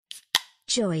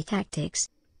Joy Tactics.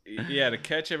 Yeah, to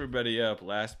catch everybody up,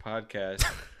 last podcast,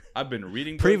 I've been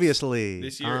reading books Previously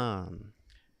this year.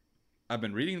 I've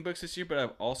been reading books this year, but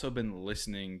I've also been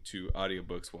listening to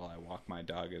audiobooks while I walk my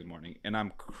dog in the morning, and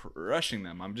I'm crushing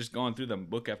them. I'm just going through them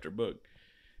book after book.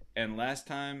 And last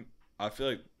time, I feel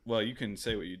like, well, you can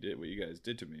say what you guys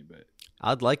did to me, but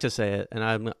I'd like to say it, and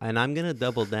I'm gonna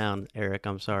double down, Eric.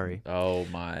 I'm sorry. Oh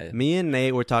my! Me and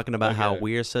Nate were talking about how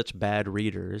we're such bad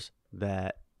readers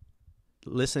that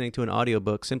listening to an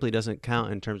audiobook simply doesn't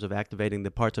count in terms of activating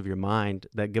the parts of your mind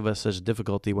that give us such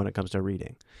difficulty when it comes to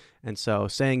reading. And so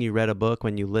saying you read a book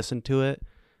when you listen to it,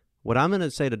 what I'm going to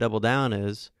say to double down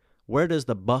is, where does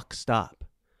the buck stop?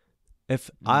 If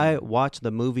I watch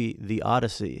the movie The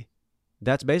Odyssey,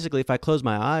 that's basically, if I close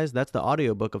my eyes, that's the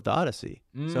audiobook of The Odyssey.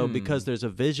 So because there's a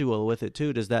visual with it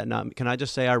too, does that not, can I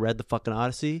just say I read the fucking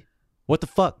Odyssey? What the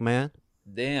fuck, man?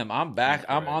 Damn, I'm back.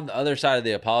 I'm on the other side of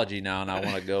the apology now, and I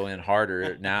want to go in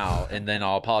harder now, and then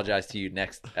I'll apologize to you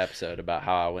next episode about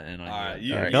how I went in on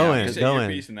you. All right, go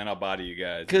in. Piece, and then I'll body you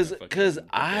guys. Because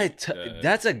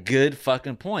that's a good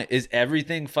fucking point. Is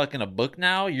everything fucking a book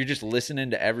now? You're just listening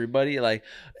to everybody. Like,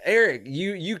 Eric,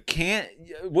 you can't.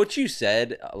 What you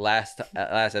said last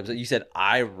episode, you said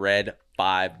I read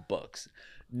 5 books.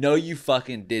 No, you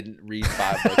fucking didn't read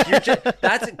 5 books.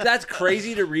 That's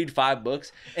crazy to read 5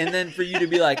 books, and then for you to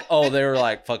be like, oh, they were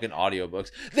like fucking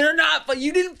audiobooks. They're not. But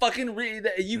you didn't fucking read.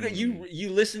 You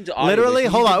listened to audiobooks. Literally,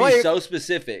 hold on, wait. So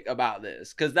specific about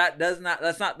this because that's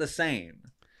not the same.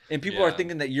 And people are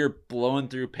thinking that you're blowing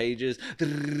through pages.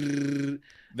 You're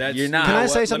not. Can I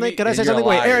say something?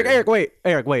 Wait,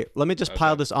 Eric, wait. Let me just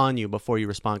pile this on you before you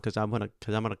respond, because I'm gonna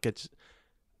get.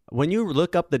 When you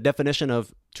look up the definition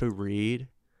of to read,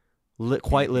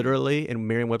 quite literally in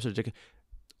Merriam-Webster's,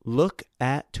 look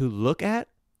at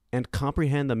and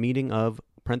comprehend the meaning of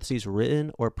 (parentheses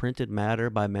written or printed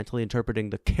matter by mentally interpreting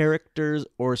the characters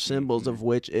or symbols of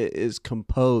which it is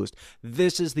composed.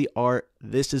 This is the art.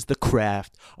 This is the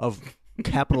craft of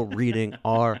capital reading.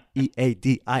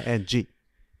 READING.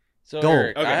 So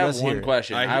Eric, I have one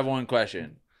question. I have one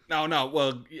question. No.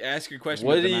 Well, ask your question.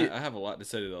 I have a lot to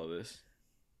say to all this.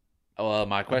 Well,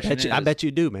 my question is, I bet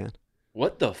you do, man.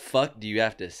 What the fuck do you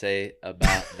have to say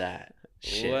about that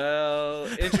shit? Well,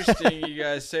 interesting you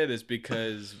guys say this,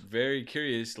 because very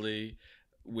curiously,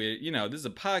 this is a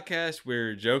podcast,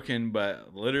 we're joking,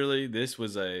 but literally this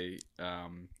was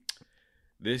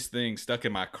this thing stuck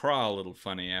in my craw a little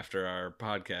funny after our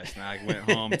podcast, and I went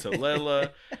home to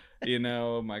Layla,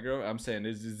 my girl. I'm saying,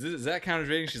 is that count as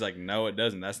reading? She's like, no, it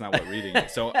doesn't. That's not what reading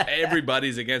is. So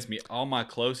everybody's against me. All my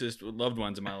closest loved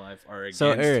ones in my life are against.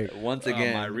 So Eric, once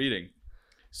again, my reading.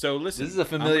 So listen, this is a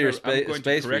familiar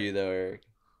space for you, though, Eric.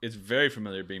 It's very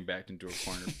familiar being backed into a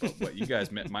corner. But what you guys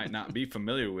might not be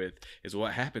familiar with is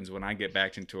what happens when I get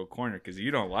backed into a corner, because you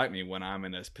don't like me when I'm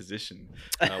in a position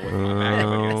with my back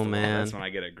up against the wall. That's when I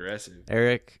get aggressive.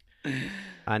 Eric,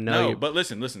 I know. No, but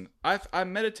listen. I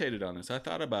meditated on this. I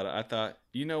thought about it. I thought,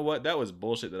 you know what? That was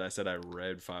bullshit that I said I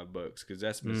read 5 books, because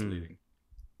that's misleading.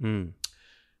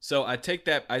 So I take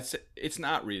that. I say it's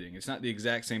not reading. It's not the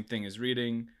exact same thing as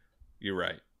reading. You're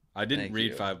right. I didn't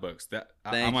read 5 books.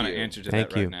 I'm going to answer to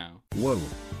that right now. Whoa.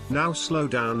 Now slow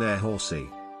down there, horsey.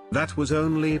 That was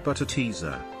only but a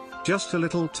teaser. Just a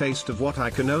little taste of what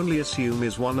I can only assume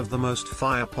is one of the most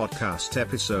fire podcast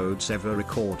episodes ever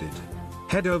recorded.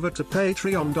 Head over to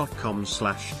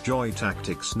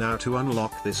patreon.com/joytactics now to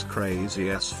unlock this crazy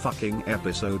ass fucking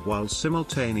episode, while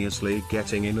simultaneously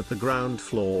getting in at the ground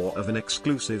floor of an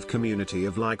exclusive community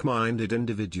of like-minded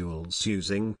individuals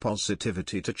using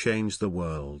positivity to change the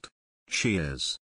world. Cheers.